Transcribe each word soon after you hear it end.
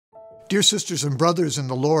Dear sisters and brothers in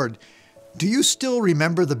the Lord, do you still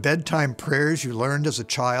remember the bedtime prayers you learned as a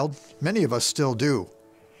child? Many of us still do.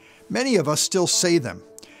 Many of us still say them.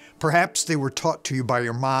 Perhaps they were taught to you by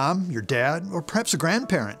your mom, your dad, or perhaps a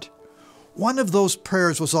grandparent. One of those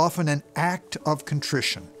prayers was often an act of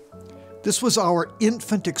contrition. This was our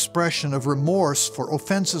infant expression of remorse for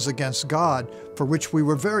offenses against God for which we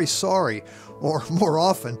were very sorry, or more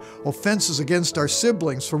often, offenses against our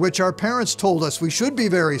siblings for which our parents told us we should be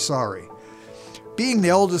very sorry. Being the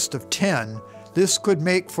eldest of 10, this could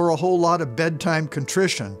make for a whole lot of bedtime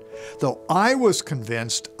contrition, though I was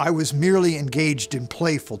convinced I was merely engaged in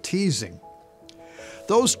playful teasing.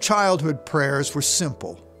 Those childhood prayers were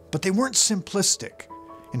simple, but they weren't simplistic.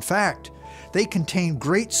 In fact, they contain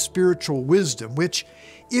great spiritual wisdom, which,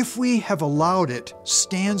 if we have allowed it,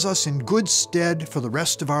 stands us in good stead for the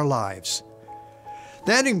rest of our lives.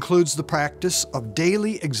 That includes the practice of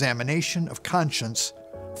daily examination of conscience,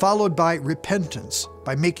 followed by repentance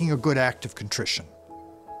by making a good act of contrition.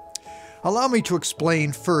 Allow me to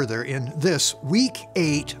explain further in this week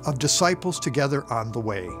 8 of Disciples Together on the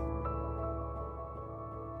Way.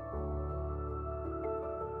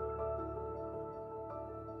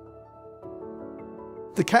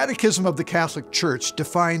 The Catechism of the Catholic Church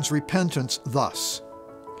defines repentance thus: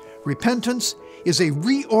 repentance is a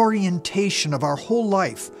reorientation of our whole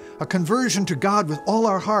life, a conversion to God with all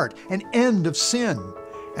our heart, an end of sin,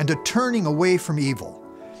 and a turning away from evil.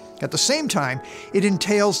 At the same time, it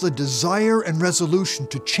entails the desire and resolution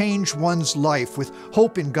to change one's life with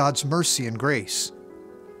hope in God's mercy and grace.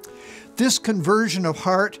 This conversion of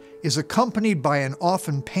heart is accompanied by an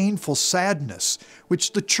often painful sadness,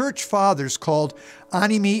 which the Church Fathers called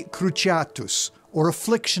animi cruciatus, or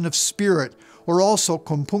affliction of spirit, or also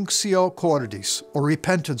compunctio cordis, or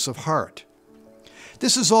repentance of heart.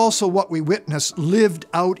 This is also what we witness lived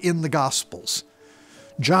out in the Gospels.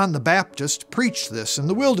 John the Baptist preached this in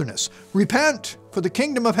the wilderness. Repent, for the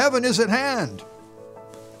kingdom of heaven is at hand.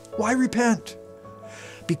 Why repent?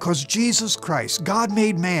 Because Jesus Christ, God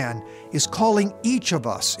made man, is calling each of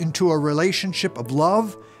us into a relationship of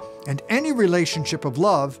love, and any relationship of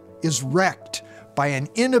love is wrecked by an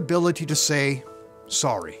inability to say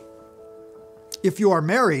sorry. If you are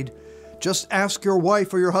married, just ask your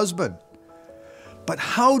wife or your husband. But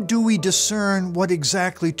how do we discern what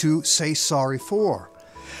exactly to say sorry for?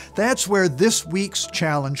 That's where this week's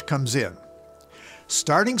challenge comes in.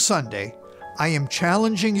 Starting Sunday, I am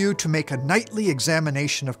challenging you to make a nightly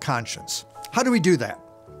examination of conscience. How do we do that?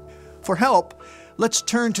 For help, let's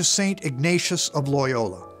turn to St. Ignatius of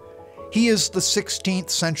Loyola. He is the 16th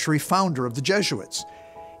century founder of the Jesuits.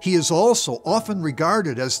 He is also often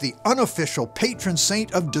regarded as the unofficial patron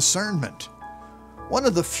saint of discernment. One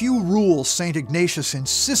of the few rules St. Ignatius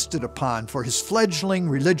insisted upon for his fledgling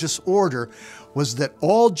religious order was that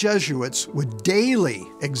all Jesuits would daily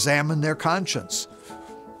examine their conscience.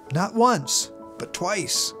 Not once, but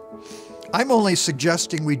twice. I'm only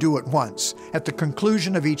suggesting we do it once, at the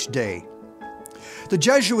conclusion of each day. The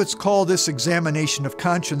Jesuits call this examination of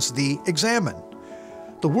conscience the examen.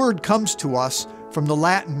 The word comes to us from the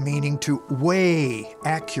Latin meaning to weigh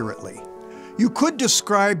accurately. You could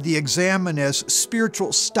describe the examen as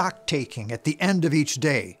spiritual stock-taking at the end of each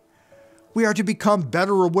day. We are to become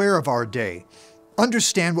better aware of our day,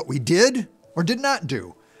 understand what we did or did not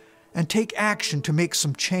do, and take action to make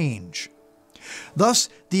some change. Thus,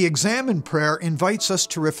 the examen prayer invites us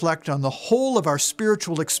to reflect on the whole of our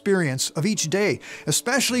spiritual experience of each day,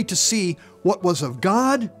 especially to see what was of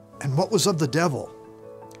God and what was of the devil.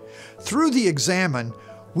 Through the examen,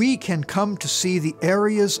 we can come to see the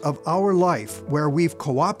areas of our life where we've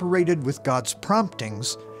cooperated with God's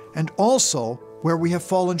promptings and also where we have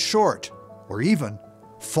fallen short, or even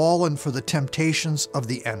fallen for the temptations of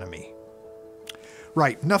the enemy.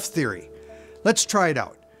 Right, enough theory. Let's try it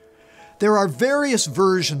out. There are various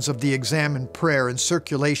versions of the examen prayer in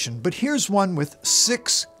circulation, but here's one with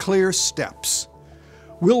 6 clear steps.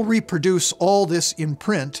 We'll reproduce all this in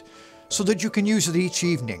print so that you can use it each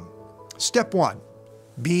evening. Step 1.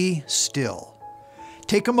 Be still.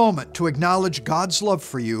 Take a moment to acknowledge God's love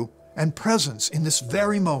for you and presence in this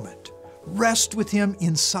very moment. Rest with Him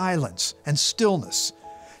in silence and stillness.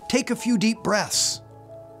 Take a few deep breaths.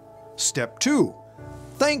 Step 2.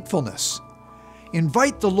 Thankfulness.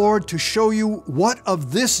 Invite the Lord to show you what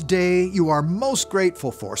of this day you are most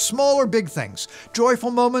grateful for, small or big things,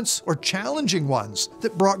 joyful moments or challenging ones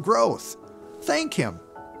that brought growth. Thank Him.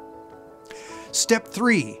 Step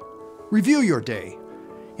 3. Review your day.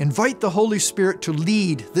 Invite the Holy Spirit to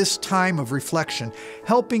lead this time of reflection,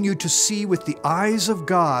 helping you to see with the eyes of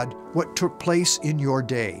God what took place in your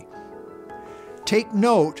day. Take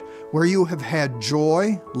note where you have had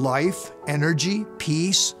joy, life, energy,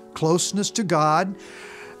 peace, closeness to God,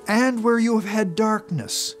 and where you have had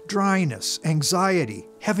darkness, dryness, anxiety,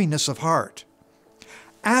 heaviness of heart.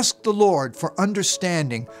 Ask the Lord for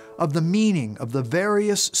understanding of the meaning of the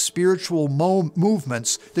various spiritual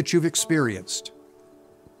movements that you've experienced.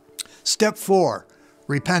 Step 4,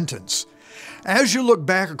 repentance. As you look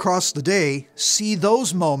back across the day, see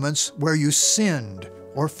those moments where you sinned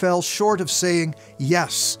or fell short of saying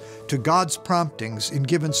yes to God's promptings in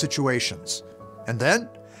given situations. And then,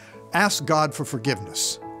 ask God for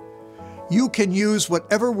forgiveness. You can use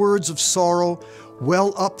whatever words of sorrow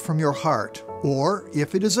well up from your heart, or,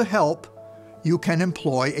 if it is a help, you can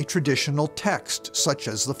employ a traditional text, such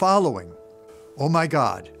as the following. O my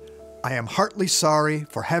God, I am heartily sorry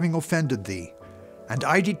for having offended thee, and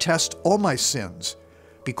I detest all my sins,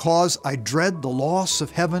 because I dread the loss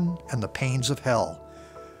of heaven and the pains of hell.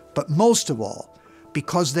 But most of all,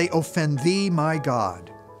 because they offend thee, my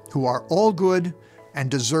God, who are all good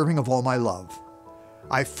and deserving of all my love.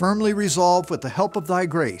 I firmly resolve, with the help of thy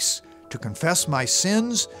grace, to confess my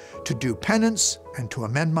sins, to do penance, and to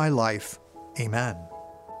amend my life. Amen.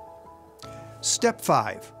 Step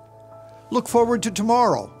 5. Look forward to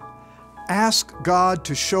tomorrow. Ask God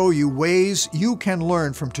to show you ways you can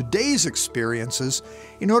learn from today's experiences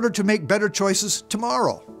in order to make better choices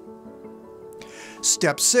tomorrow.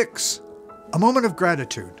 Step 6. A moment of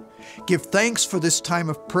gratitude. Give thanks for this time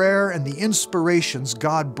of prayer and the inspirations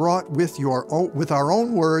God brought with our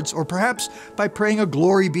own words, or perhaps by praying a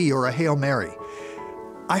Glory Be or a Hail Mary.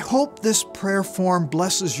 I hope this prayer form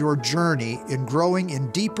blesses your journey in growing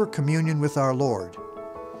in deeper communion with our Lord.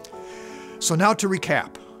 So now to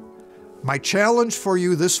recap. My challenge for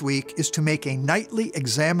you this week is to make a nightly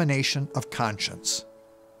examination of conscience.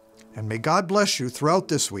 And may God bless you throughout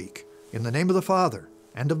this week. In the name of the Father,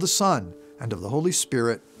 and of the Son, and of the Holy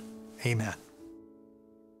Spirit. Amen.